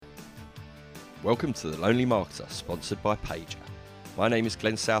Welcome to The Lonely Marketer, sponsored by Pager. My name is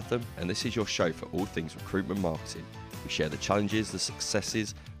Glenn Southam, and this is your show for all things recruitment marketing. We share the challenges, the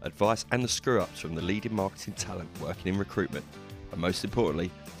successes, advice, and the screw-ups from the leading marketing talent working in recruitment, and most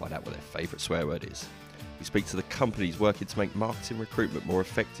importantly, find out what their favourite swear word is. We speak to the companies working to make marketing recruitment more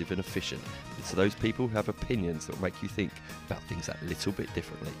effective and efficient, and to those people who have opinions that will make you think about things that little bit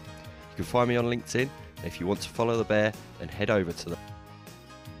differently. You can find me on LinkedIn, and if you want to follow the bear, then head over to the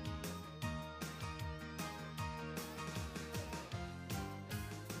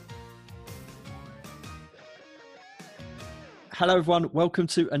Hello everyone, welcome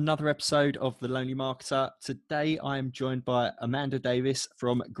to another episode of The Lonely Marketer. Today I am joined by Amanda Davies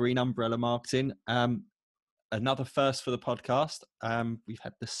from Green Umbrella Marketing. Another first for the podcast. We've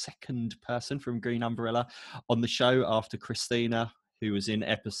had the second person from Green Umbrella on the show after Christina, who was in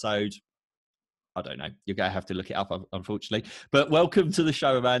episode, I don't know, you're going to have to look it up unfortunately. But welcome to the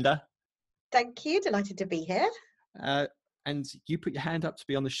show, Amanda. Thank you, delighted to be here. And you put your hand up to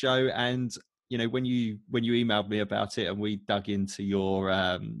be on the show, and you know, when you emailed me about it and we dug into your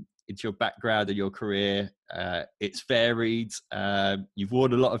background and your career, it's varied. You've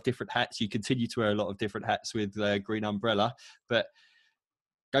worn a lot of different hats. You continue to wear a lot of different hats with Green Umbrella, but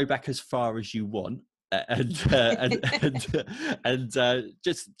go back as far as you want and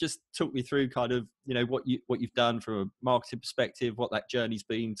just talk me through kind of, you know, what you've done from a marketing perspective, what that journey's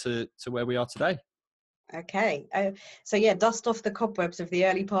been to where we are today. Okay, so yeah, dust off the cobwebs of the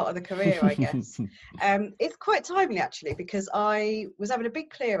early part of the career, I guess. It's quite timely actually, because I was having a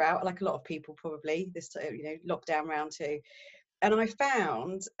big clear out, like a lot of people probably, this lockdown round two, and I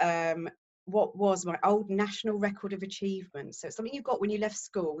found what was my old national record of achievement. So it's something you got when you left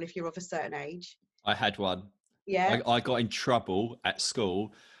school if you're of a certain age. I had one. Yeah. I got in trouble at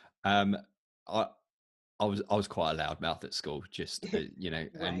school. I was quite a loud mouth at school, just you know.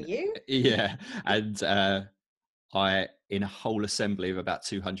 Were you? Yeah, and I, in a whole assembly of about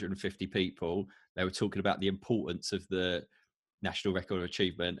 250 people, they were talking about the importance of the national record of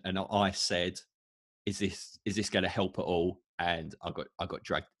achievement, and I said, "Is this going to help at all?" And I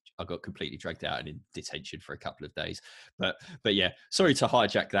got completely dragged out and in detention for a couple of days. But yeah, sorry to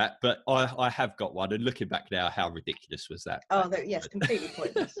hijack that, but I have got one. And looking back now, how ridiculous was that? Oh, yes, completely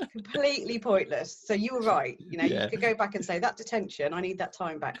pointless. Completely pointless. So you were right. You know, Yeah. you could go back and say, that detention, I need that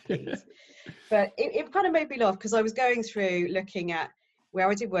time back, please. But it kind of made me laugh, because I was going through looking at where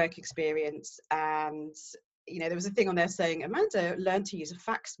I did work experience, and you know, there was a thing on there saying Amanda learned to use a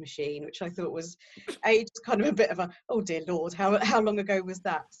fax machine, which I thought was just kind of a bit of a, oh dear Lord, how long ago was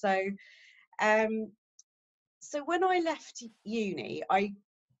that? So so when I left uni, I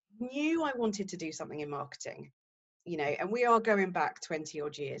knew I wanted to do something in marketing, you know, and we are going back 20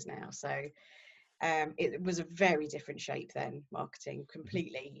 odd years now. So it was a very different shape then, marketing,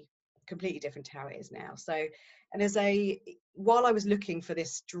 completely different to how it is now. So, and while I was looking for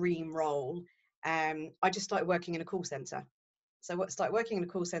this dream role, I just started working in a call center. So I started working in a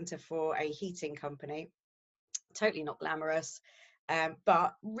call center for a heating company, totally not glamorous,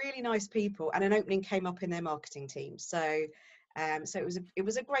 but really nice people, and an opening came up in their marketing team. So it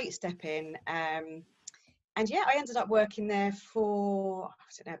was a great step in. And yeah, I ended up working there for, I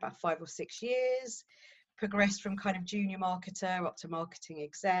don't know, about 5 or 6 years, progressed from kind of junior marketer up to marketing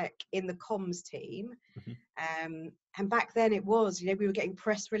exec in the comms team. And back then it was, you know, we were getting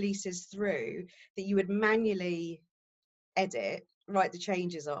press releases through that you would manually edit, write the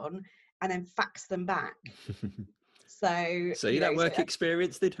changes on, and then fax them back. So, See, that work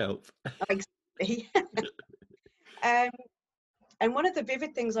experience did help. Exactly. And one of the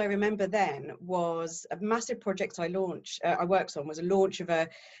vivid things I remember then was a massive project I worked on, was a launch of an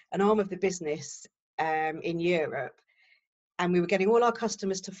arm of the business in Europe. And we were getting all our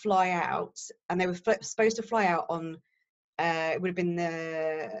customers to fly out, and they were supposed to fly out on, it would have been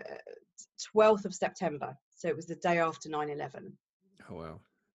the 12th of September. So it was the day after 9/11. Oh, wow.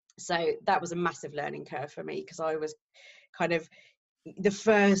 So that was a massive learning curve for me, because I was kind of the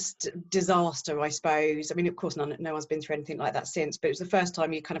first disaster, I suppose. I mean, of course, no one's been through anything like that since, but it was the first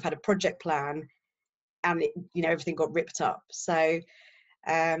time you kind of had a project plan and everything got ripped up. So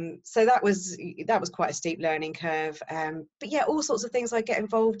so that was quite a steep learning curve. But yeah, all sorts of things I get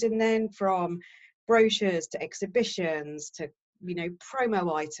involved in then, from brochures to exhibitions to, you know,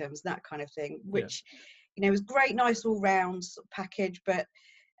 promo items, that kind of thing, which, you know, was great, nice all round sort of package. But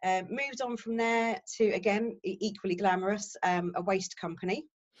moved on from there to, again, equally glamorous, a waste company.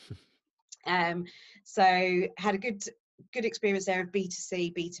 So had a good experience there of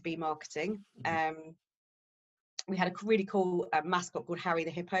B2C, B2B marketing. We had a really cool mascot called Harry the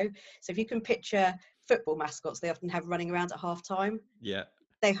hippo. So if you can picture football mascots, they often have running around at half time. Yeah.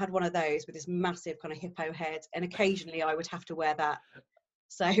 they had one of those with this massive kind of hippo head, and occasionally I would have to wear that.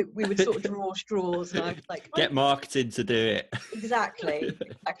 So we would sort of draw straws, and I was like, get marketing to do it. exactly.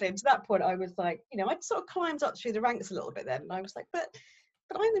 And to that point, I was like, I'd sort of climbed up through the ranks a little bit then, and I was like, but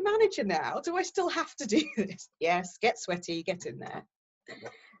I'm the manager now. Do I still have to do this? Yes, get sweaty, get in there.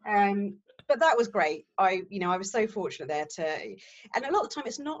 But that was great. I was so fortunate there and a lot of the time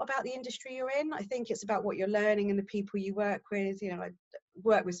it's not about the industry you're in. I think it's about what you're learning and the people you work with. I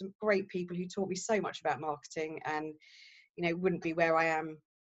worked with some great people who taught me so much about marketing, and wouldn't be where I am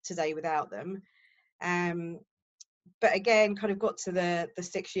today without them. But again, kind of got to the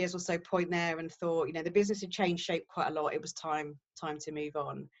 6 years or so point there and thought, the business had changed shape quite a lot. It was time to move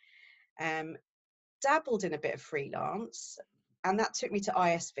on. Dabbled in a bit of freelance, and that took me to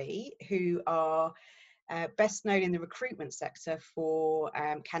ISV, who are best known in the recruitment sector for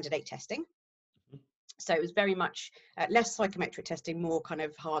candidate testing. So it was very much less psychometric testing, more kind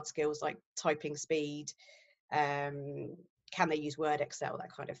of hard skills like typing speed, can they use Word, Excel,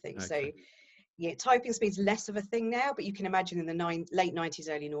 that kind of thing. Okay. So yeah, typing speed's less of a thing now, but you can imagine in the late 90s,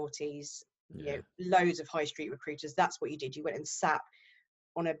 early noughties, loads of high street recruiters, that's what you did. You went and sat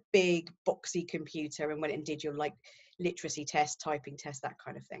on a big boxy computer and went and did your like literacy test, typing test, that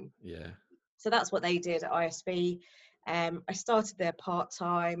kind of thing. Yeah. So that's what they did at ISV. I started there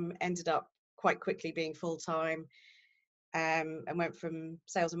part-time, ended up quite quickly being full-time, and went from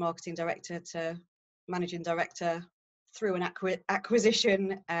sales and marketing director to managing director through an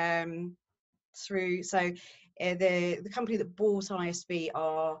acquisition. The company that bought ISV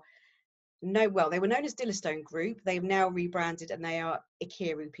they were known as Dillistone Group. They've now rebranded and they are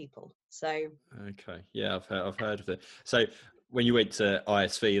Ikiru People. So okay, yeah, I've heard of it. So when you went to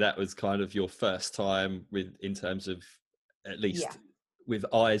ISV, that was kind of your first time in terms of at least with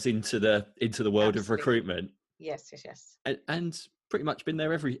eyes into the world of recruitment. Yes. And pretty much been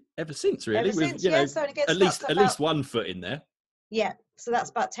there ever since, really. Ever since, yeah. So at least 1 foot in there. Yeah, so that's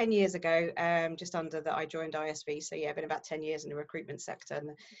about 10 years ago, just under that I joined ISV. So yeah, been about 10 years in the recruitment sector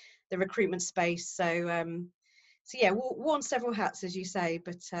and the recruitment space. So yeah, worn several hats, as you say,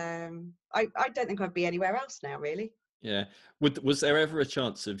 but I don't think I'd be anywhere else now, really. Yeah. Was there ever a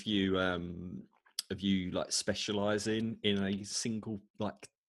chance of you like specialising in a single like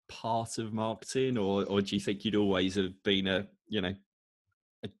part of marketing, or do you think you'd always have been a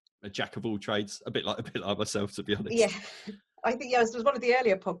jack of all trades, a bit like myself, to be honest? Yeah. I think, it was one of the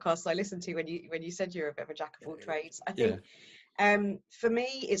earlier podcasts I listened to when you said you're a bit of a jack of all trades. I think for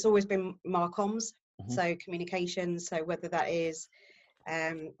me, it's always been marcoms, so communications. So whether that is,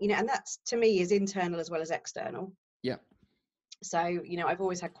 and that's to me is internal as well as external. Yeah. So, I've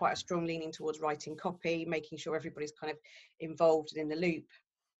always had quite a strong leaning towards writing copy, making sure everybody's kind of involved and in the loop.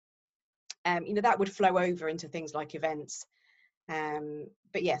 That would flow over into things like events.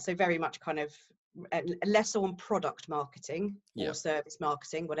 But yeah, so very much kind of less on product marketing or service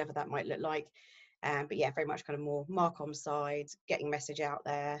marketing, whatever that might look like. But yeah, very much kind of more marcom side, getting message out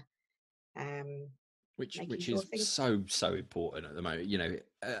there. Which is so important at the moment.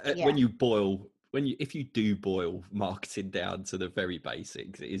 If you do boil marketing down to the very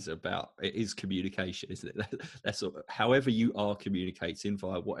basics, it is communication, isn't it? That's however you are communicating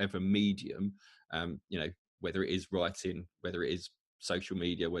via whatever medium, whether it is writing, whether it is social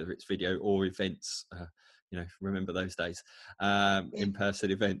media, whether it's video or events, remember those days,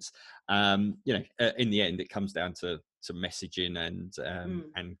 in-person events. In the end, it comes down to messaging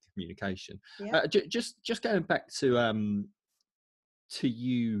and communication. Just going back to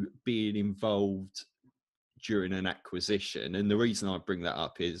you being involved during an acquisition, and the reason I bring that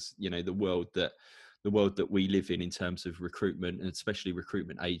up is the world that we live in terms of recruitment, and especially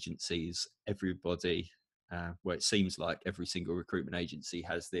recruitment agencies. Everybody, well, it seems like every single recruitment agency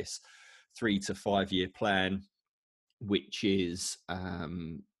has this 3 to 5 year plan, which is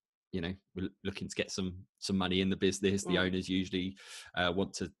we're looking to get some money in the business. The owners usually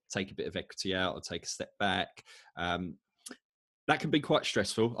want to take a bit of equity out or take a step back. That can be quite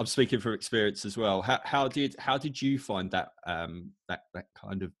stressful. I'm speaking from experience as well. How did you find that that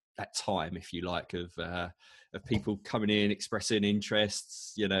kind of that time, if you like, of people coming in, expressing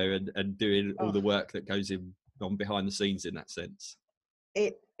interests, and doing all the work that goes on behind the scenes in that sense?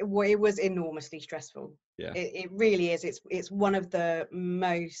 It was enormously stressful. Yeah, it really is. It's one of the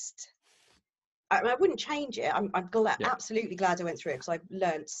most. I wouldn't change it. I'm absolutely glad I went through it, because I've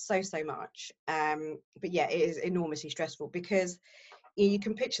learned so much. But yeah, it is enormously stressful, because you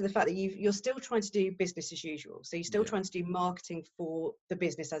can picture the fact that you're still trying to do business as usual. So you're still trying to do marketing for the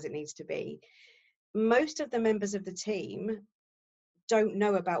business as it needs to be. Most of the members of the team don't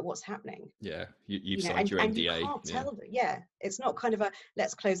know about what's happening. Yeah, you've You know, signed your and you NDA. can't Yeah, tell them. Yeah, it's not kind of a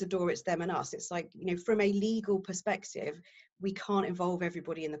let's close the door, it's them and us. It's like, you know, from a legal perspective, we can't involve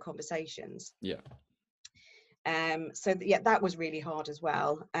everybody in the conversations. yeah. So yeah, that was really hard as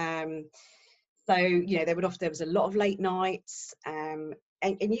well. So, you know, there was a lot of late nights, and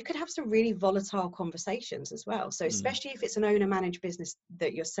you could have some really volatile conversations as well. So especially if it's an owner managed business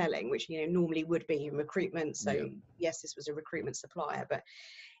that you're selling, which, you know, normally would be in recruitment. So Yeah. yes, this was a recruitment supplier, but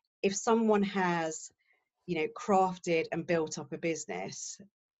if someone has, you know, crafted and built up a business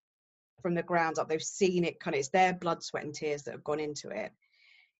from the ground up, they've seen it, kind of, it's their blood, sweat and tears that have gone into it,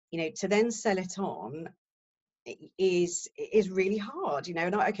 you know, to then sell it on is really hard, you know.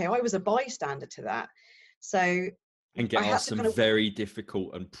 And I was a bystander to that, so And I get had asked to some kind of, very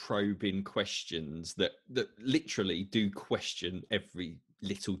difficult and probing questions that literally do question every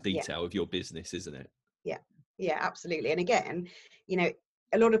little yeah, detail of your business, isn't it? yeah, yeah, absolutely. And again, you know,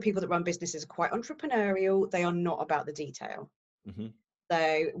 a lot of people that run businesses are quite entrepreneurial. They are not about the detail. Mm-hmm.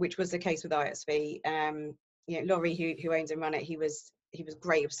 So, which was the case with ISV. You know, Laurie, who owns and run it, he was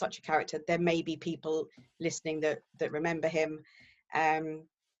great. He was such a character. There may be people listening that remember him,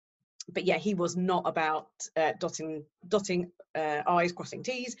 but yeah, he was not about dotting I's, crossing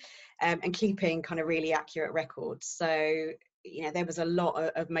T's, and keeping kind of really accurate records. So, you know, there was a lot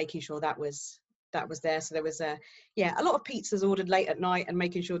of making sure that was there. So there was a lot of pizzas ordered late at night and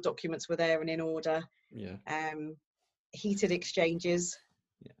making sure documents were there and in order. Yeah. Heated exchanges.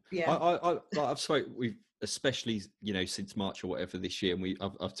 I, Yeah. I've spoke with, especially, you know, since March or whatever this year, and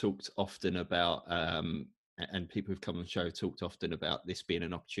I've talked often about, and people who've come on the show talked often about this being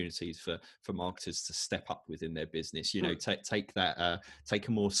an opportunity for marketers to step up within their business. You know, take that, take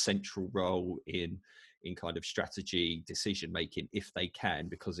a more central role in kind of strategy, decision making, if they can,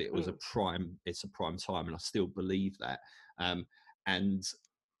 because it's a prime time, and I still believe that. And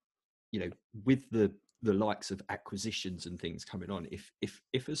you know, with the likes of acquisitions and things coming on, if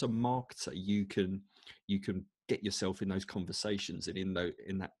as a marketer you can get yourself in those conversations and in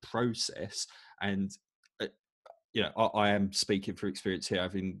that process, and you know, I am speaking for experience here,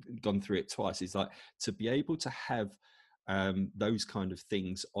 having gone through it twice, is like to be able to have those kind of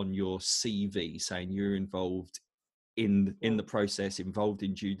things on your CV saying you're involved in the process, involved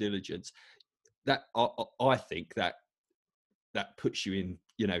in due diligence. That I think that puts you in,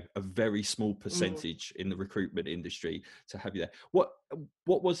 you know, a very small percentage in the recruitment industry to have you there.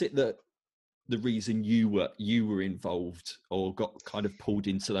 What was it that the reason you were involved or got kind of pulled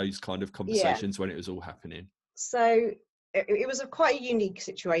into those kind of Yeah. conversations when it was all happening? So it was a quite a unique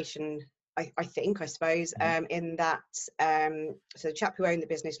situation, I think, I suppose, Mm-hmm. in that, so the chap who owned the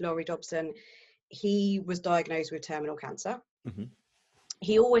business, Laurie Dobson, he was diagnosed with terminal cancer. Mm-hmm.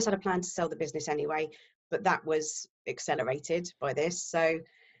 He always had a plan to sell the business anyway, but that was accelerated by this. So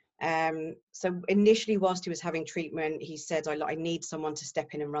initially, whilst he was having treatment, he said, I need someone to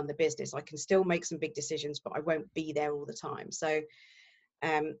step in and run the business. I can still make some big decisions, but I won't be there all the time. So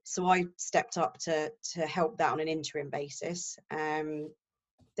I stepped up to help that on an interim basis.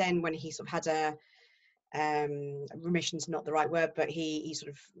 Then when he sort of had remission's not the right word, but he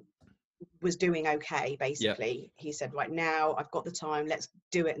sort of was doing okay, Yeah. basically. He said, right, now I've got the time, let's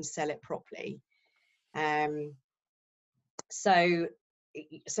do it and sell it properly. So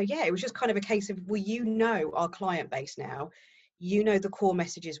yeah, it was just kind of a case of, well, you know, our client base now, you know, the core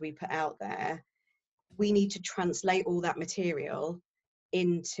messages we put out there, we need to translate all that material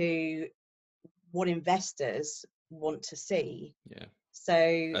into what investors want to see. Yeah. So,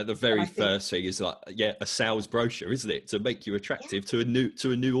 The and very I think, first thing is like, yeah, a sales brochure, isn't it, to make you yeah, attractive to a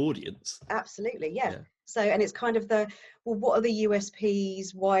new audience. absolutely, yeah. Yeah. So, and it's kind of well, what are the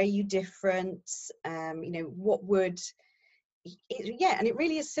USPs? Why are you different? You know, what would and it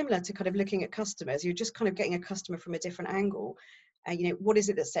really is similar to kind of looking at customers. You're just kind of getting a customer from a different angle. You know, what is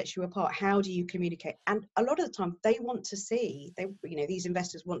it that sets you apart? How do you communicate? And a lot of the time they want to see, you know, these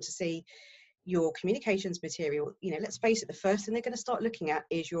investors want to see your communications material. You know, let's face it, the first thing they're going to start looking at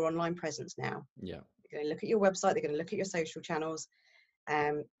is your online presence now. Yeah. They're going to look at your website, they're going to look at your social channels.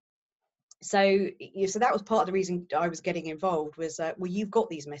 So that was part of the reason I was getting involved was, well, you've got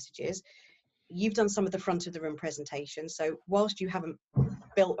these messages, you've done some of the front of the room presentation. So whilst you haven't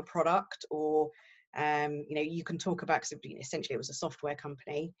built a product or, you know, you can talk about, because essentially it was a software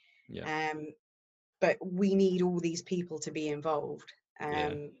company, Yeah. but we need all these people to be involved.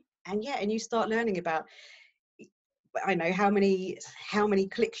 Yeah. And you start learning about, I know how many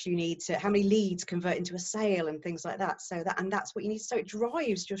clicks you need to, how many leads convert into a sale and things like that. So that's what you need. So it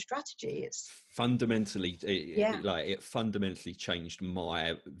drives your strategy. It's Fundamentally, yeah, it fundamentally changed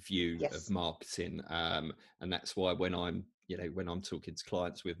my view of yes, marketing, and that's why when I'm, you know, when I'm talking to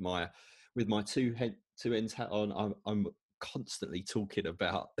clients with my two ends hat on, I'm constantly talking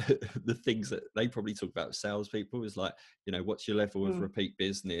about the things that they probably talk about with salespeople, is like, you know, what's your level of Mm, repeat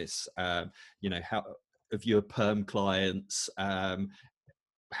business, you know, how of your perm clients,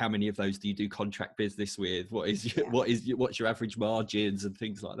 how many of those do you do contract business with, yeah, what's your average margins and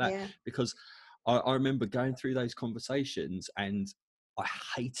things like that. yeah, Because I remember going through those conversations, and I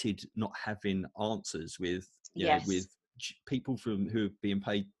hated not having answers with, you know, with yes, people who are being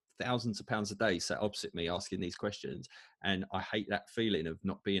paid thousands of pounds a day sat opposite me asking these questions, and I hate that feeling of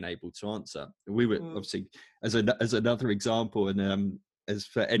not being able to answer. We were mm, obviously, as another example, and as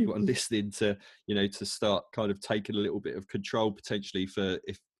for anyone listening, to, you know, to start kind of taking a little bit of control potentially for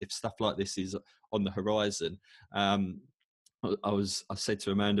if stuff like this is on the horizon. um I said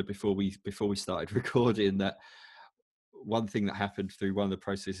to Amanda before we started recording that one thing that happened through one of the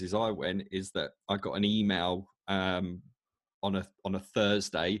processes I went is that I got an email on a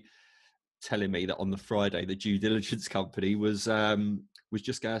Thursday telling me that on the Friday the due diligence company was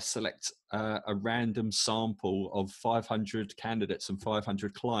just going to select a random sample of 500 candidates and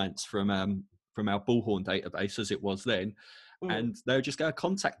 500 clients from our Bullhorn database, as it was then, mm, and they were just going to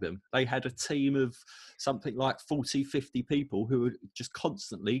contact them. They had a team of something like 40, 50 people who would just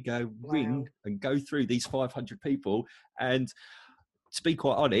constantly go ring wow, and go through these 500 people. And to be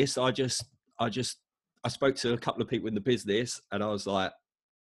quite honest, I spoke to a couple of people in the business, and I was like,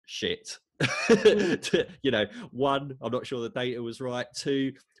 shit. mm, You know, one, I'm not sure the data was right.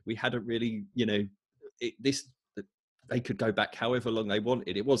 Two, we hadn't really, you know, this, they could go back however long they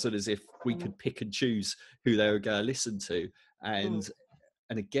wanted. It wasn't as if we mm, could pick and choose who they were going to listen to. mm,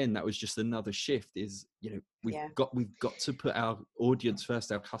 And again, that was just another shift, is, you know, yeah, we've got to put our audience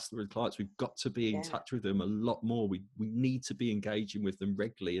first, our customer and clients. We've got to be in yeah, touch with them a lot more. We need to be engaging with them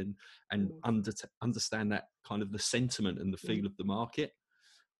regularly, and mm, understand that kind of the sentiment and the mm. feel of the market.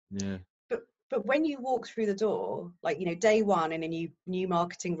 Yeah. But when you walk through the door, like, you know, day one in a new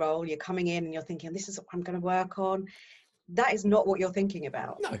marketing role, you're coming in and you're thinking, this is what I'm going to work on. That is not what you're thinking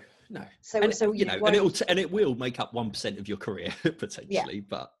about. No, no. So And so you you know, and won't, it will make up 1% of your career yeah, potentially,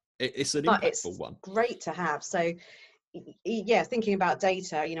 but it's an but impactful it's one. great to have. So yeah, thinking about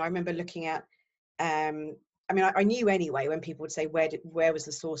data, you know, I remember looking at, I mean, I knew anyway when people would say, where was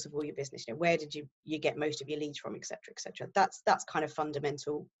the source of all your business? You know, where did you get most of your leads from, et cetera, et cetera. That's kind of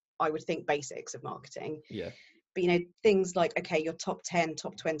fundamental, I would think, basics of marketing. Yeah. But, you know, things like, okay, your top 10,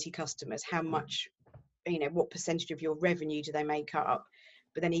 top 20 customers, how much, you know, what percentage of your revenue do they make up?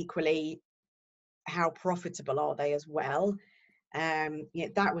 But then equally, how profitable are they as well? Yeah,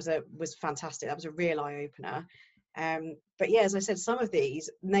 that was fantastic. That was a real eye opener. But yeah, as I said, some of these,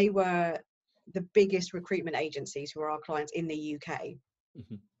 they were the biggest recruitment agencies who are our clients in the UK.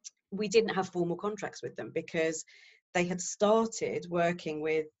 Hmm. We didn't have formal contracts with them because they had started working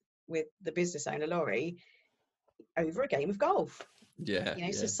with the business owner, Laurie, over a game of golf. Yeah, You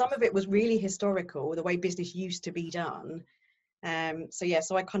know, so yeah. some of it was really historical, the way business used to be done. So yeah,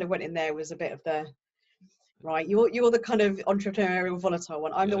 so I kind of went in there, was a bit of the, right, you're the kind of entrepreneurial volatile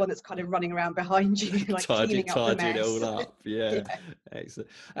one. I'm the Yeah. one that's kind of running around behind you, like cleaning up the Tidying it mess. all up. Yeah. Yeah. Excellent.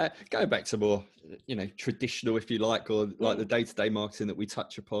 Going back to more, you know, traditional, if you like, or like the Mm, day-to-day marketing that we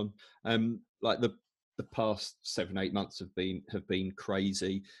touch upon, like the past 7-8 months have been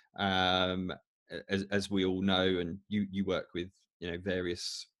crazy, um, as we all know, and you work with, you know,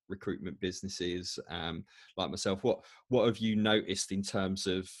 various recruitment businesses, like myself. What have you noticed in terms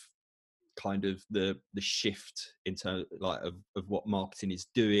of kind of the shift in terms, like, of what marketing is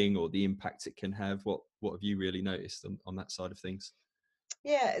doing, or the impact it can have? What have you really noticed on that side of things?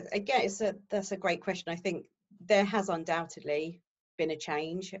 yeah, again, that's a great question. I think there has undoubtedly been a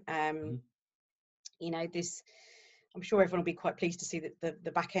change. Hmm. You know, this, I'm sure everyone will be quite pleased to see that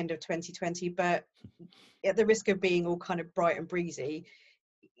the back end of 2020, but at the risk of being all kind of bright and breezy,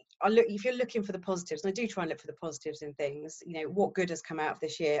 if you're looking for the positives, and I do try and look for the positives in things, you know, what good has come out of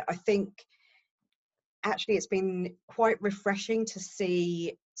this year? I think actually it's been quite refreshing to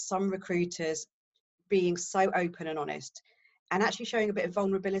see some recruiters being so open and honest, and actually showing a bit of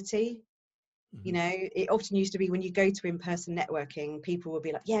vulnerability. You Hmm. know, it often used to be when you go to in-person networking, people will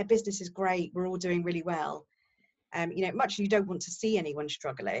be like, yeah, business is great, we're all doing really well. You know, much as you don't want to see anyone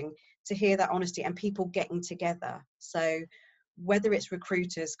struggling, to hear that honesty and people getting together. So whether it's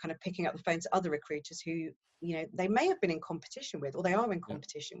recruiters kind of picking up the phone to other recruiters who, you know, they may have been in competition with, or they are in Yeah.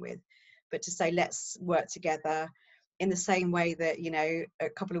 competition with, but to say, let's work together, in the same way that, you know, a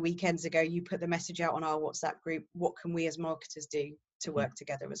couple of weekends ago, you put the message out on our WhatsApp group, what can we as marketers do to Hmm. work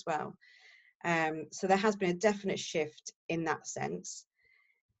together as well? So there has been a definite shift in that sense.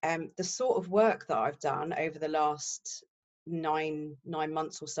 The sort of work that I've done over the last nine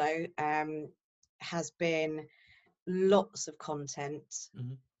months or so, has been lots of content,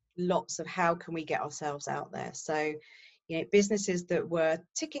 Mhm. lots of how can we get ourselves out there. So, businesses that were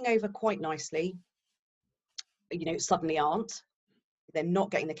ticking over quite nicely, suddenly aren't. They're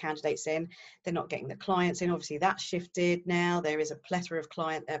not getting the candidates in. They're not getting the clients in. Obviously, that's shifted now. There is a plethora of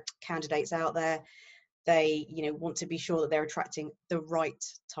candidates out there. They, want to be sure that they're attracting the right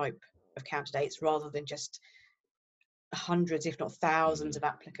type of candidates rather than just hundreds, if not thousands, of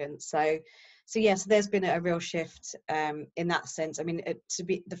applicants. So yes, there's been a real shift in that sense. I mean, to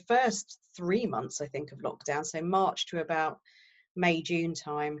be the first 3 months, I think, of lockdown, so March to about May, June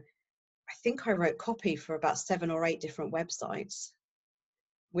time, I think I wrote copy for about 7 or 8 different websites,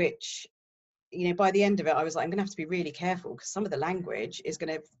 which, by the end of it, I was like, I'm going to have to be really careful because some of the language is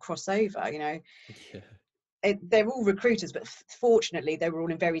going to cross over. Yeah. They're all recruiters, but fortunately, they were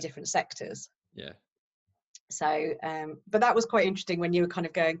all in very different sectors. Yeah. So, but that was quite interesting when you were kind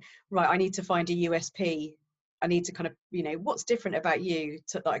of going, right, I need to find a USP. I need to kind of, what's different about you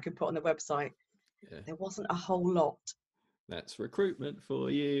that I could put on the website. Yeah. There wasn't a whole lot. That's recruitment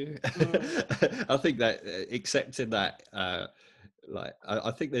for you. Mm. I think that accepting that,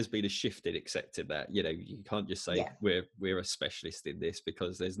 I think there's been a shift in accepting that. You can't just say Yeah, we're a specialist in this,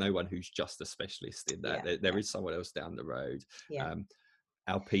 because there's no one who's just a specialist in that. yeah, There is someone else down the road. yeah.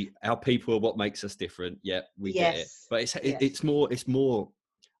 Our people are what makes us different. Yeah, we get it. Yes, But yes, it's more.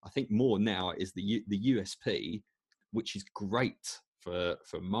 I think more now is the USP, which is great for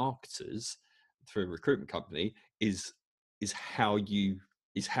marketers, for a recruitment company, is how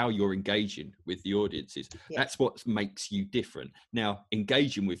you're engaging with the audiences. yeah. That's what makes you different. Now,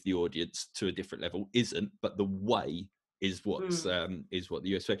 engaging with the audience to a different level isn't, but the way is what's Mm. is what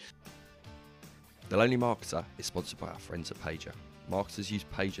the USP. The Lonely Marketer is sponsored by our friends at Pager. Marketers use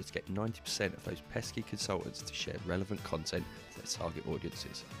Pager to get 90% of those pesky consultants to share relevant content to their target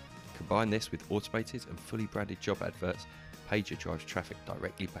audiences. Combine this with automated and fully branded job adverts, Pager drives traffic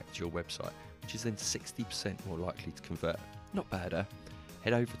directly back to your website, which is then 60% more likely to convert. Not bad, eh?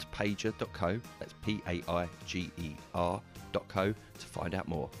 Head over to pager.co, that's PAIGER.co, to find out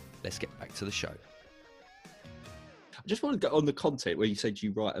more. Let's get back to the show. I just want to go on the content where you said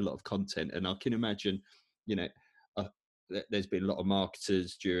you write a lot of content, and I can imagine, there's been a lot of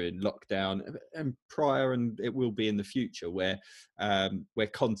marketers during lockdown and prior, and it will be in the future, where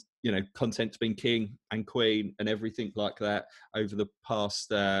content's been king and queen and everything like that over the past,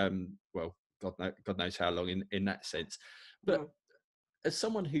 God knows how long in that sense. But Mm. as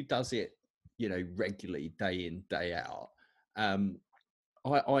someone who does it, regularly, day in, day out,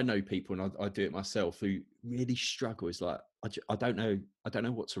 I know people, and I do it myself, who really struggle. It's like, I don't know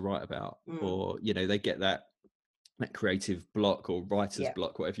what to write about, Mm. or they get that creative block or writer's Yeah.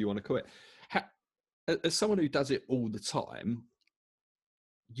 block, whatever you want to call it. As someone who does it all the time,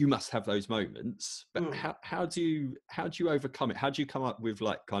 you must have those moments. But Mm. how do you overcome it? How do you come up with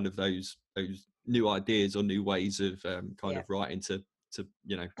kind of those new ideas or new ways of Yeah. of writing to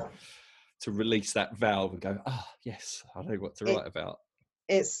to release that valve and go, yes, I know what to It write about.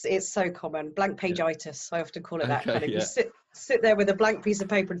 it's so common. Blank Yeah. pageitis, I often call it that. Okay. Kind of, you Yeah. sit there with a blank piece of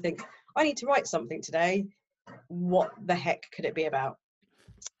paper and think, I need to write something today. What the heck could it be about?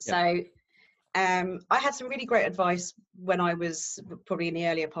 Yeah. So I had some really great advice when I was probably in the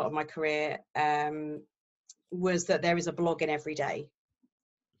earlier part of my career, was that there is a blog in every day.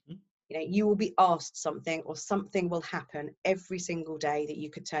 Mhm. You will be asked something, or something will happen every single day that you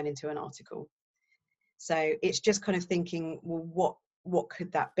could turn into an article. So it's just kind of thinking, well, what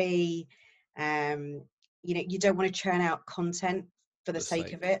could that be? You don't want to churn out content for the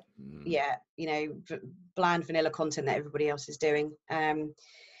sake of it. Yeah, bland vanilla content that everybody else is doing. And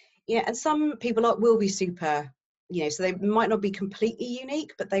some people will be super, so they might not be completely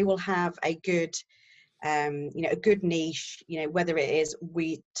unique, but they will have a good a good niche, whether it is,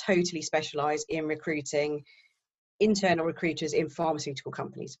 we totally specialize in recruiting internal recruiters in pharmaceutical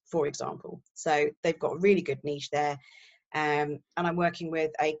companies, for example. So they've got a really good niche there. And I'm working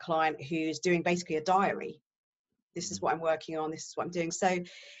with a client who's doing basically a diary. This is what I'm working on. This is what I'm doing. So,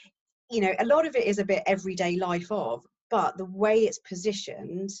 a lot of it is a bit everyday life of, but the way it's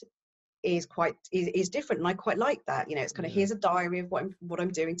positioned is different. And I quite like that. It's kind of, here's a diary of what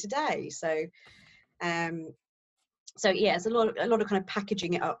I'm doing today. So, yeah, it's a lot of kind of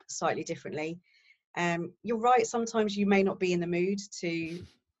packaging it up slightly differently. You're right. Sometimes you may not be in the mood to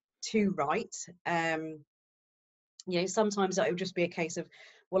write. Sometimes it will just be a case of,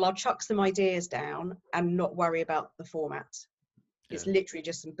 well, I'll chuck some ideas down and not worry about the format. It's literally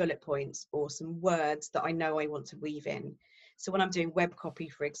just some bullet points or some words that I know I want to weave in. So when I'm doing web copy,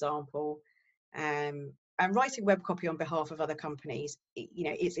 for example, I and writing web copy on behalf of other companies, you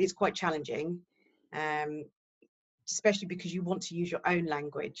know, it's quite challenging, especially because you want to use your own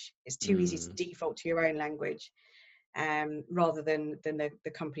language. It's too easy to default to your own language, rather than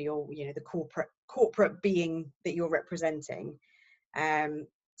the company, or, you know, the corporate being that you're representing.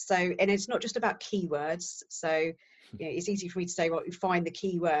 So, and it's not just about keywords. So, you know, it's easy for me to say, well, you find the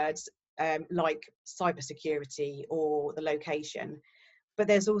keywords, like cybersecurity or the location, but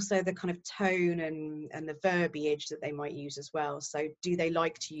there's also the kind of tone and the verbiage that they might use as well. So do they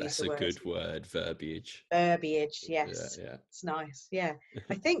like to use That's the a words? good word, verbiage. Verbiage, Yeah, yes. yeah. It's nice. Yeah.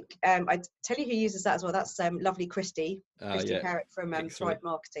 I think, I tell you who uses that as well. That's lovely Christy Yeah, Carrick from Thrive excellent.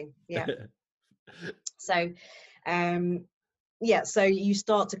 Marketing. Yeah. So, yeah, so you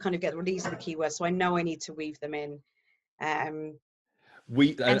start to kind of get, well, these are the keywords, so I know I need to weave them in. And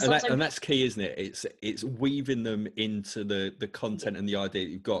sometimes, That's key, isn't it? It's weaving them into the content and the idea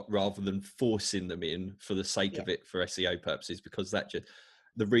that you've got, rather than forcing them in for the sake yeah, of it for SEO purposes, because that just,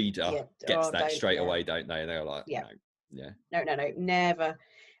 the reader yeah, gets oh, that don't, straight yeah, away, don't they? And they're like, yeah, no, yeah, no, never.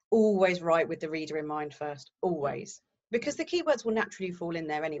 Always write with the reader in mind first, yeah, always, because the keywords will naturally fall in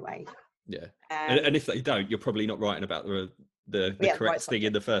there anyway. yeah. And Um, if they don't, you're probably not writing about the yeah, the right correct thing in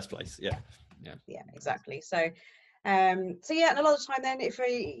subject. the first place. Yeah, yeah, Yeah, exactly. So, so yeah, and a lot of the time, then if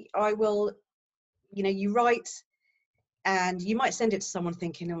I will, you know, you write. And you might send it to someone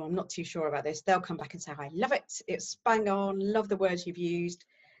thinking, oh, I'm not too sure about this. They'll come back and say, I love it. It's bang on. Love the words you've used.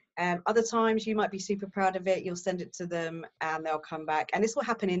 Other times you might be super proud of it. You'll send it to them and they'll come back. And this will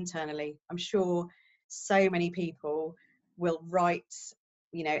happen internally. I'm sure so many people will write,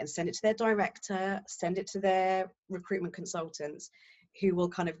 you know, and send it to their director, send it to their recruitment consultants, who will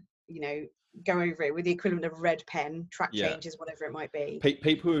kind of, you know, go over it with the equivalent of red pen, track yeah. changes, whatever it might be.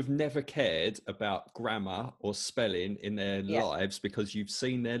 People who have never cared about grammar or spelling in their Yeah. lives, because you've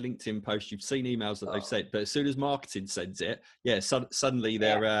seen their LinkedIn post, you've seen emails that they've Oh, sent, but as soon as marketing sends it, yeah, suddenly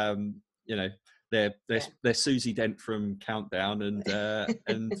yeah. they're you know, they're Yeah. Susie Dent from Countdown and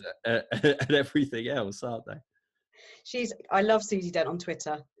everything else, aren't they? I love Susie Dent on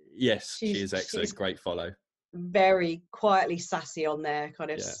Twitter. Yes, she is She's excellent. Great follow. very quietly sassy on there,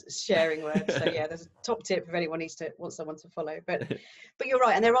 kind of Yeah. sharing words. So yeah, there's a top tip if anyone wants someone to follow. But you're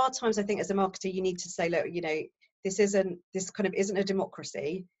right, and there are times I think as a marketer you need to say, look, you know, this kind of isn't a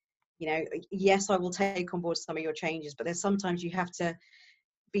democracy. You know, yes, I will take on board some of your changes, but there's sometimes you have to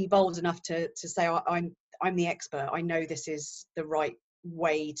be bold enough to say, I'm the expert. I know this is the right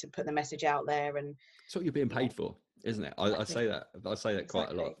way to put the message out there, and It's what you're being you know, paid for, isn't it? I exactly, say that. I say that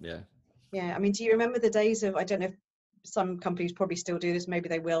quite a lot. exactly. Yeah. Yeah, I mean, do you remember the days of, I don't know if some companies probably still do this, maybe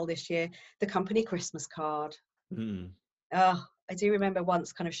they will this year, the company Christmas card. Mm. Oh, I do remember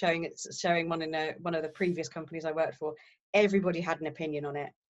once kind of showing one in one of the previous companies I worked for. Everybody had an opinion on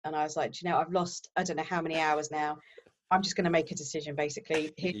it. And I was like, do you know, I've lost, I don't know how many hours now. I'm just going to make a decision,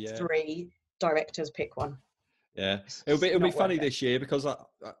 basically. Here's Yeah. 3 directors, pick one. Yeah, It's it'll just be not funny worth it. this year, because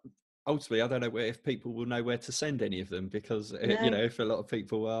ultimately I don't know if people will know where to send any of them, because you No, know, if a lot of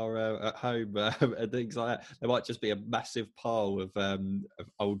people are at home and things like that, there might just be a massive pile of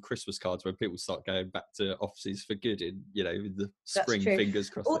old Christmas cards when people start going back to offices for good in, you know, the that's spring. true.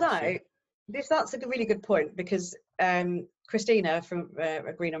 Fingers crossed next Although, year. that's a really good point, because Christina from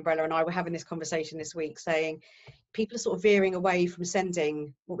Green Umbrella and I were having this conversation this week, saying people are sort of veering away from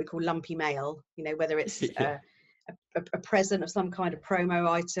sending what we call lumpy mail, you know, whether it's Yeah, a present of some kind of promo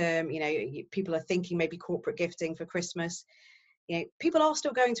item, you know, people are thinking maybe corporate gifting for Christmas. You know, people are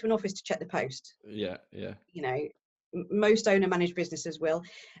still going to an office to check the post. yeah, yeah. You know, most owner managed businesses will.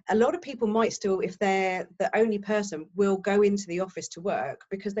 A lot of people might still, if they're the only person, will go into the office to work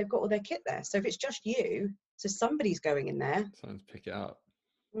because they've got all their kit there. So if it's just you, so somebody's going in there. Someone's pick it up.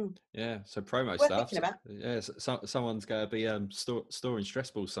 Mm, Yeah, so promo worth stuff. thinking about. Yeah, someone's going to be storing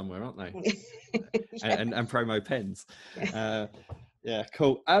stress balls somewhere, aren't they? Yeah. And promo pens. Yeah,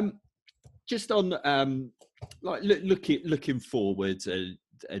 cool. Just on like looking forward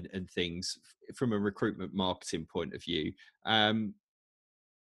and things from a recruitment marketing point of view.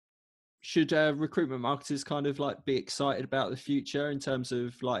 Should recruitment marketers kind of like be excited about the future in terms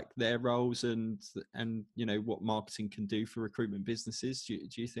of like their roles and you know what marketing can do for recruitment businesses? Do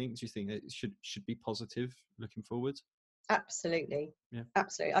you think that it should be positive looking forward? Absolutely. Yeah.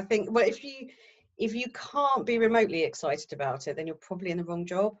 Absolutely. I think, well, if you can't be remotely excited about it, then you're probably in the wrong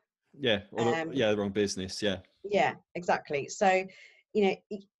job. Yeah. Or the wrong business. Yeah. Yeah, exactly. So, you know,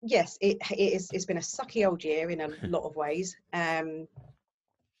 yes, it's been a sucky old year in a lot of ways.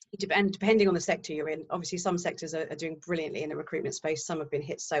 Depending on the sector you're in, obviously some sectors are doing brilliantly in the recruitment space. Some have been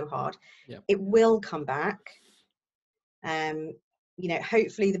hit so hard. Yeah. It will come back. Um, you know,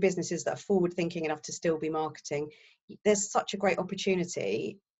 hopefully the businesses that are forward thinking enough to still be marketing, there's such a great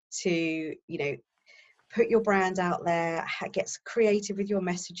opportunity to, you know, put your brand out there, get creative with your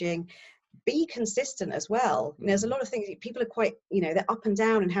messaging, be consistent as well. And there's a lot of things people are quite, you know, they're up and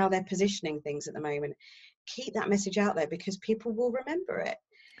down in how they're positioning things at the moment. Keep that message out there because people will remember it.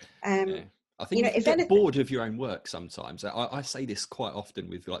 Yeah. I think You you know, can if get anything, bored of your own work sometimes. I say this quite often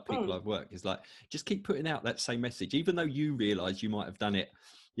with like people I've worked, is like, just keep putting out that same message, even though you realize you might have done it,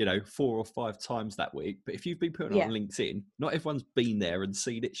 you know, 4 or 5 times that week. But if you've been putting it on LinkedIn, not everyone's been there and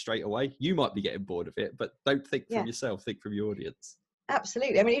seen it straight away. You might be getting bored of it, but don't think from yourself, think from your audience.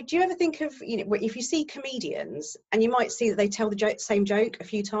 Absolutely. I mean, do you ever think of, you know, if you see comedians and you might see that they tell the same joke a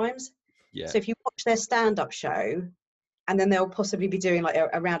few times? Yeah. So if you watch their stand-up show, and then they'll possibly be doing like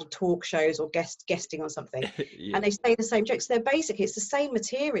a round of talk shows or guesting on something, and they say the same jokes. They're basically, it's the same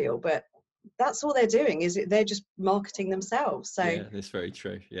material, but that's all they're doing, is they're just marketing themselves. So yeah, that's very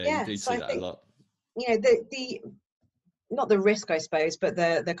true. Yeah, you do so see I that think, a lot. you know, the not the risk, I suppose, but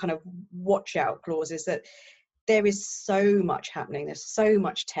the kind of watch out clause is that there is so much happening. There's so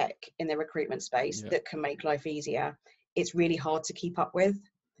much tech in the recruitment space that can make life easier. It's really hard to keep up with.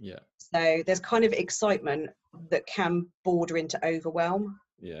 Yeah. So there's kind of excitement that can border into overwhelm.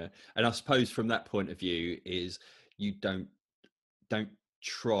 Yeah. And I suppose from that point of view is you don't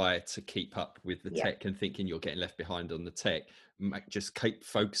try to keep up with the tech and thinking you're getting left behind on the tech. Just keep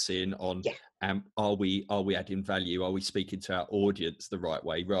focusing on, are we adding value? Are we speaking to our audience the right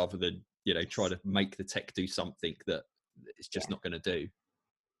way, rather than, you know, try to make the tech do something that it's just not going to do.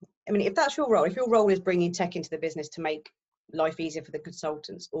 I mean, if that's your role, if your role is bringing tech into the business to make life easier for the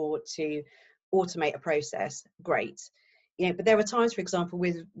consultants or to automate a process, great. You know, but there are times, for example,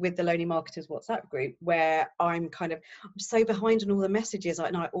 with the Lonely Marketers WhatsApp group, where I'm so behind on all the messages,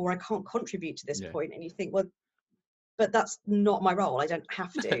 or I can't contribute to this point, and you think, well, but that's not my role. I don't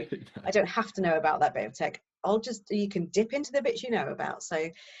have to. No. I don't have to know about that bit of tech. You can dip into the bits you know about. So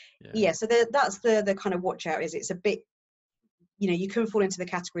so that's the kind of watch out. Is it's a bit, you know, you can fall into the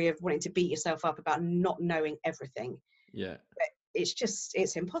category of wanting to beat yourself up about not knowing everything. Yeah. But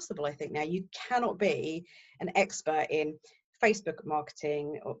it's impossible, I think. Now, you cannot be an expert in Facebook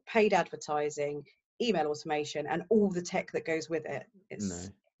marketing or paid advertising, email automation, and all the tech that goes with it.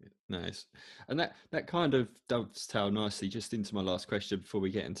 Nice. And that kind of dovetail nicely just into my last question before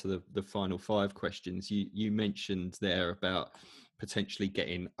we get into the final 5 questions. You mentioned there about potentially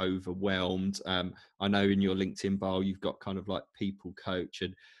getting overwhelmed. I know in your LinkedIn bio you've got kind of like people coach,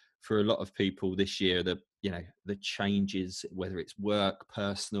 and for a lot of people this year, the changes, whether it's work,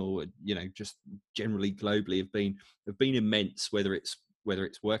 personal, you know, just generally globally, have been immense, whether it's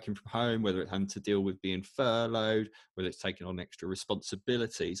working from home, whether it's having to deal with being furloughed, whether it's taking on extra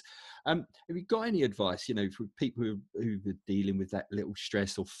responsibilities. Have you got any advice, you know, for people who are dealing with that little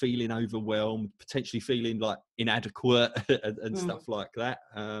stress or feeling overwhelmed, potentially feeling like inadequate and stuff like that?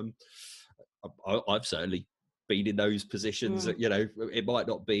 I've certainly been in those positions that, you know, it might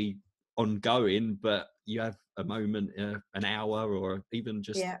not be ongoing, but you have a moment, an hour, or even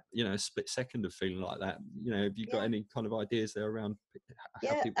just you know, a split second of feeling like that. You know, have you got any kind of ideas there around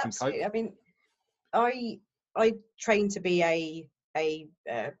how people can cope? I mean, I trained to be a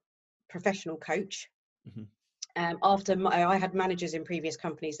professional coach. After I had managers in previous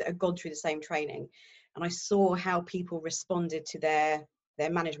companies that had gone through the same training, and I saw how people responded to their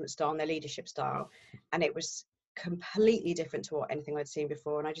management style and their leadership style, and it was completely different to anything I'd seen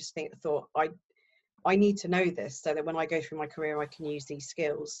before. And I just thought I need to know this so that when I go through my career, I can use these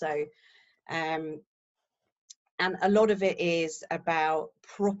skills. So, and a lot of it is about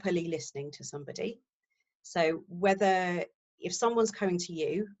properly listening to somebody. So if someone's coming to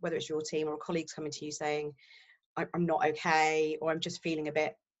you, whether it's your team or a colleague's coming to you saying, I'm not okay, or I'm just feeling a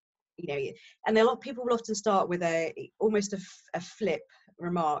bit, you know, and a lot of people will often start with almost a flip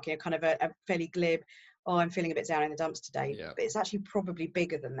remark, you know, kind of a fairly glib, oh, I'm feeling a bit down in the dumps today. But it's actually probably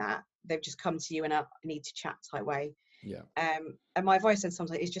bigger than that. They've just come to you in a need to chat type way. And my advice then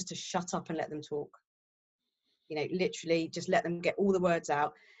sometimes is just to shut up and let them talk. You know, literally just let them get all the words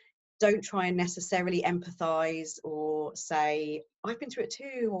out. Don't try and necessarily empathize or say, I've been through it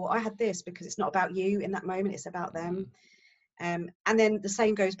too, or I had this, because it's not about you in that moment, it's about them. And then the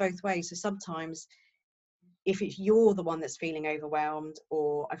same goes both ways. So sometimes if you're the one that's feeling overwhelmed,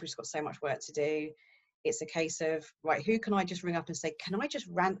 or I've just got so much work to do, it's a case of, right, who can I just ring up and say, can I just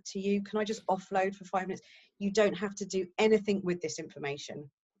rant to you? Can I just offload for 5 minutes? You don't have to do anything with this information.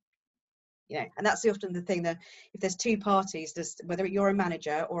 You know, and that's often the thing, that if there's 2 parties, whether you're a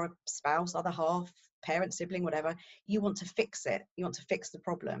manager or a spouse, other half, parent, sibling, whatever, you want to fix it. You want to fix the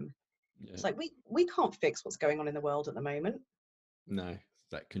problem. It's like, we can't fix what's going on in the world at the moment. No,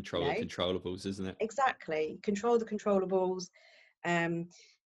 that You control the know, controllables, isn't it? exactly. Control the controllables. And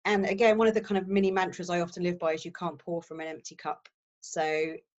again, one of the kind of mini mantras I often live by is you can't pour from an empty cup.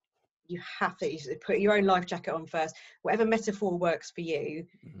 So you have to put your own life jacket on first, whatever metaphor works for you.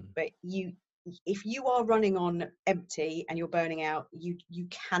 But if you are running on empty and you're burning out, you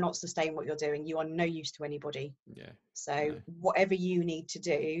cannot sustain what you're doing. You are no use to anybody. Yeah. So whatever you need to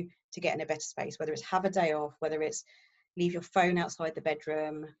do to get in a better space, whether it's have a day off, whether it's leave your phone outside the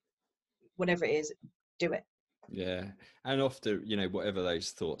bedroom, whatever it is, do it. Yeah, and often, you know, whatever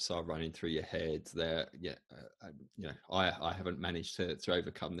those thoughts are running through your head, they're you know, I haven't managed to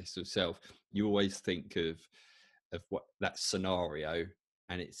overcome this myself. You always think of what that scenario,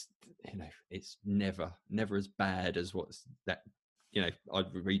 and it's, you know, it's never as bad as what's that. You know, I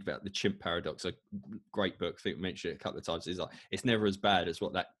read about the chimp paradox, a great book. I think we mentioned it a couple of times. It's like it's never as bad as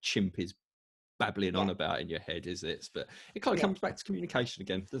what that chimp is babbling on about in your head, is it? But it kind of comes back to communication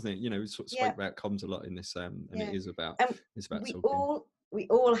again, doesn't it? You know, we sort of spoke about comms a lot in this, and it is about and talking. We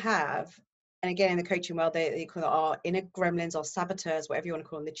all have, and again in the coaching world, they call it our inner gremlins or saboteurs, whatever you want to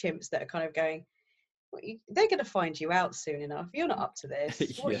call them, the chimps that are kind of going, they're going to find you out soon enough. You're not up to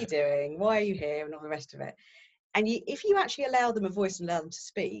this. What are you doing? Why are you here? And all the rest of it. And if you actually allow them a voice and allow them to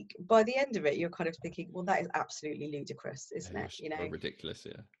speak, by the end of it, you're kind of thinking, well, that is absolutely ludicrous, isn't it? You know, ridiculous.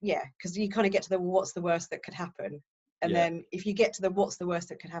 Yeah, because you kind of get to the what's the worst that could happen. And then if you get to the what's the worst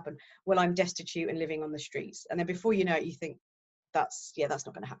that could happen, well, I'm destitute and living on the streets. And then before you know it, you think that's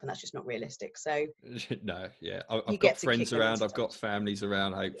not going to happen. That's just not realistic. So no, I've got friends around, I've got families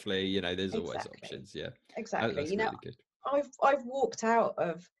around, hopefully, you know, there's always options. Exactly. That's really good. I've walked out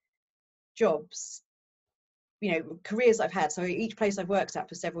of jobs, you know, careers I've had. So each place I've worked at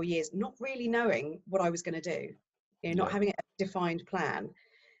for several years, not really knowing what I was going to do, you know, not having a defined plan,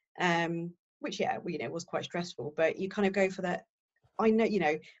 which, you know, was quite stressful, but you kind of go for that. I know, you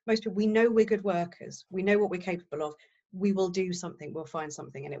know, most people, we know we're good workers. We know what we're capable of. We will do something. We'll find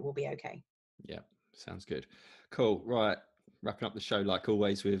something and it will be okay. Yeah. Sounds good. Cool. Right. Wrapping up the show, like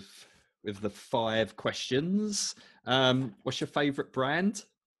always, with the 5 questions. What's your favorite brand?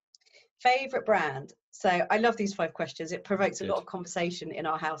 Favorite brand. So I love these 5 questions. It provoked a lot of conversation in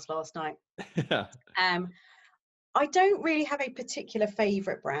our house last night. I don't really have a particular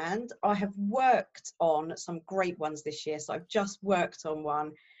favorite brand. I have worked on some great ones this year. So I've just worked on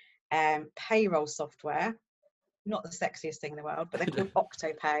one, payroll software, not the sexiest thing in the world, but they're called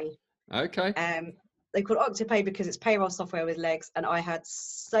Octopay. Okay. They're called Octopay because it's payroll software with legs, and I had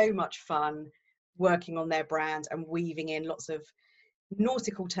so much fun working on their brand and weaving in lots of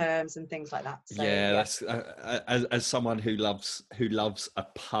nautical terms and things like that. So, that's as someone who loves a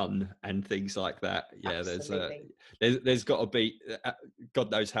pun and things like that. There's got to be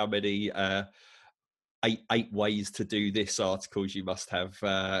God knows how many 8 ways to do this articles you must have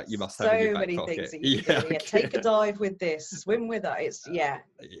in your back so many pocket. things that you can do. Take a dive with this, swim with that. It's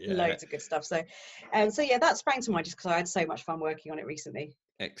loads of good stuff. So that sprang to mind just because I had so much fun working on it recently.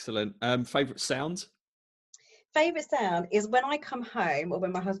 Excellent. Favorite sound? Favorite sound is when I come home, or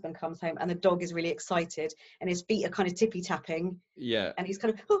when my husband comes home and the dog is really excited and his feet are kind of tippy tapping. Yeah. And he's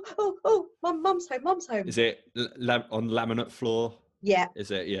kind of, oh, mum's home. Is it on laminate floor? Yeah. Is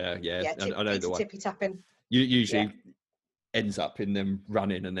it? Yeah. I know the one. Tippy tapping. You usually ends up in them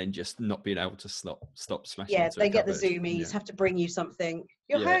running and then just not being able to stop smashing. Yeah, they get the zoomies. Have to bring you something.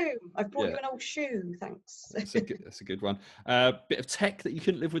 You're home. I've brought you an old shoe. Thanks. That's a good one. Bit of tech that you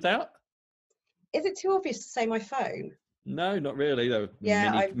couldn't live without. Is it too obvious to say my phone? No, not really.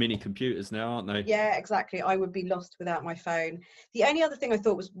 They're mini computers now, aren't they? Yeah, exactly. I would be lost without my phone. The only other thing I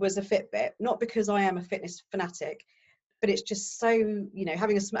thought was a Fitbit, not because I am a fitness fanatic, but it's just so, you know,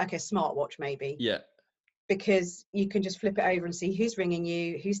 having a smartwatch maybe. Yeah. Because you can just flip it over and see who's ringing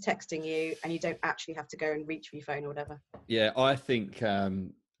you, who's texting you, and you don't actually have to go and reach for your phone or whatever. Yeah, I think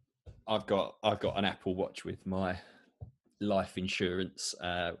I've got an Apple Watch with my life insurance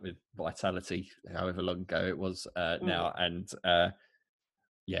with Vitality, however long ago it was now, and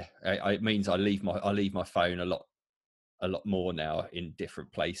it means I leave my phone a lot more now in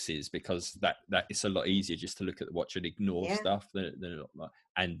different places, because that it's a lot easier just to look at the watch and ignore stuff than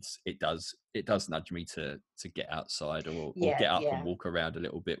and it does nudge me to get outside or get up and walk around a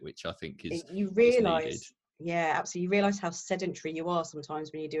little bit, which I think is needed. Yeah, absolutely. You realise how sedentary you are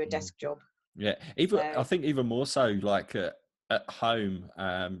sometimes when you do a desk job. Yeah, I think even more so, like at home,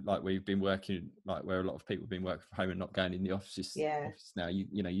 like we've been working, like where a lot of people have been working from home and not going in the office now.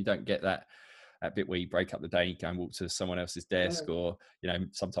 You know, you don't get that bit where you break up the day and go and walk to someone else's desk, or you know,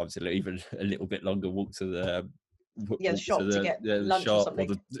 sometimes even a little bit longer walk to the shop to get lunch or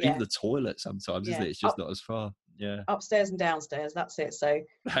something. Even the toilet sometimes, isn't it? It's just not as far. Yeah. upstairs and downstairs. That's it. So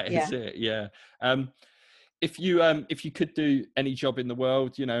That yeah. is it. Yeah. If you could do any job in the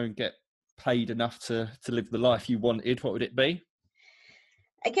world, you know, and get paid enough to live the life you wanted, what would it be?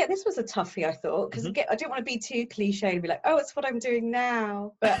 Again, this was a toughie, I thought, because again, I don't want to be too cliche and be like, oh, it's what I'm doing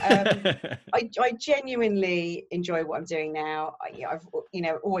now. But I genuinely enjoy what I'm doing now. I've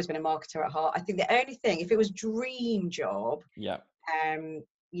always been a marketer at heart. I think the only thing, if it was dream job, Yeah.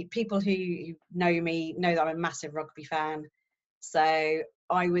 People who know me know that I'm a massive rugby fan. So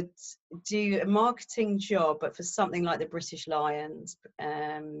I would do a marketing job, but for something like the British Lions,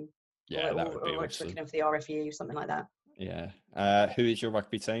 Yeah, that would be or awesome. for the RFU, something like that. Yeah. Who is your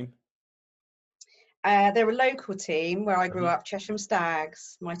rugby team? They're a local team where I grew Mhm. up, Chesham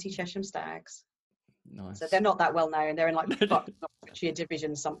Stags, mighty Chesham Stags. Nice. So they're not that well known. They're in like Oxfordshire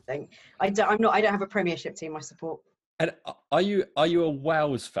Division something. I don't have a Premiership team I support. And are you a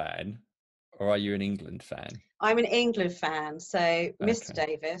Wales fan, or are you an England fan? I'm an England fan. So Mr.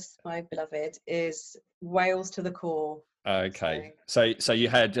 Okay. Davies, my beloved, is Wales to the core. Okay. So you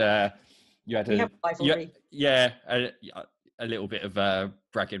had We have rivalry. a little bit of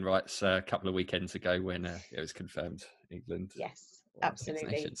bragging rights a couple of weekends ago when it was confirmed England. Yes, won the Six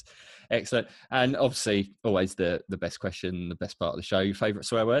absolutely. Nations. Excellent. And obviously, always the best question, the best part of the show. Your favourite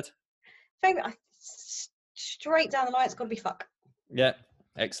swear word? Favorite, straight down the line, it's got to be fuck. Yeah.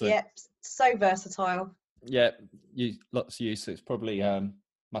 Excellent. Yeah, so versatile. Yeah, lots of use. So it's probably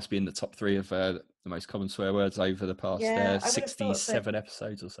must be in the top 3 of the most common swear words over the past 67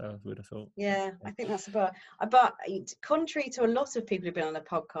 episodes or so. I would have thought. Yeah, I think that's about. But contrary to a lot of people who've been on the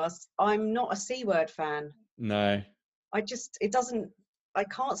podcast, I'm not a C word fan. No. It doesn't. I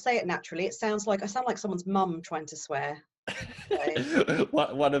can't say it naturally. I sound like someone's mum trying to swear. So.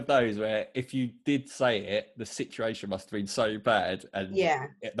 One of those where if you did say it, the situation must have been so bad, and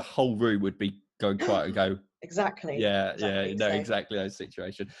the whole room would be going quiet and go. Exactly. Exactly those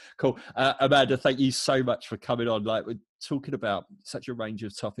situation. Cool. Amanda, thank you so much for coming on. Like, we're talking about such a range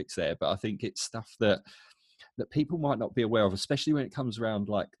of topics there, but I think it's stuff that people might not be aware of, especially when it comes around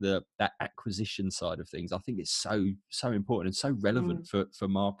like that acquisition side of things. I think it's so important and so relevant for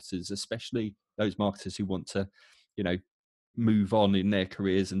marketers, especially those marketers who want to, you know, move on in their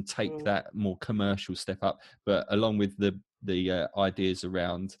careers and take that more commercial step up, but along with the ideas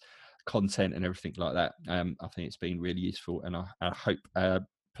around content and everything like that. I think it's been really useful, and I hope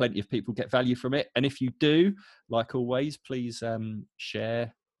plenty of people get value from it. And if you do, like always, please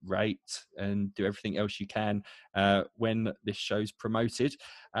share, rate, and do everything else you can when this show's promoted.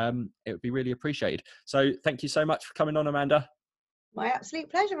 It would be really appreciated. So thank you so much for coming on, Amanda. My absolute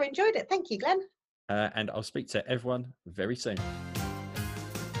pleasure. I enjoyed it. Thank you, Glenn. And I'll speak to everyone very soon.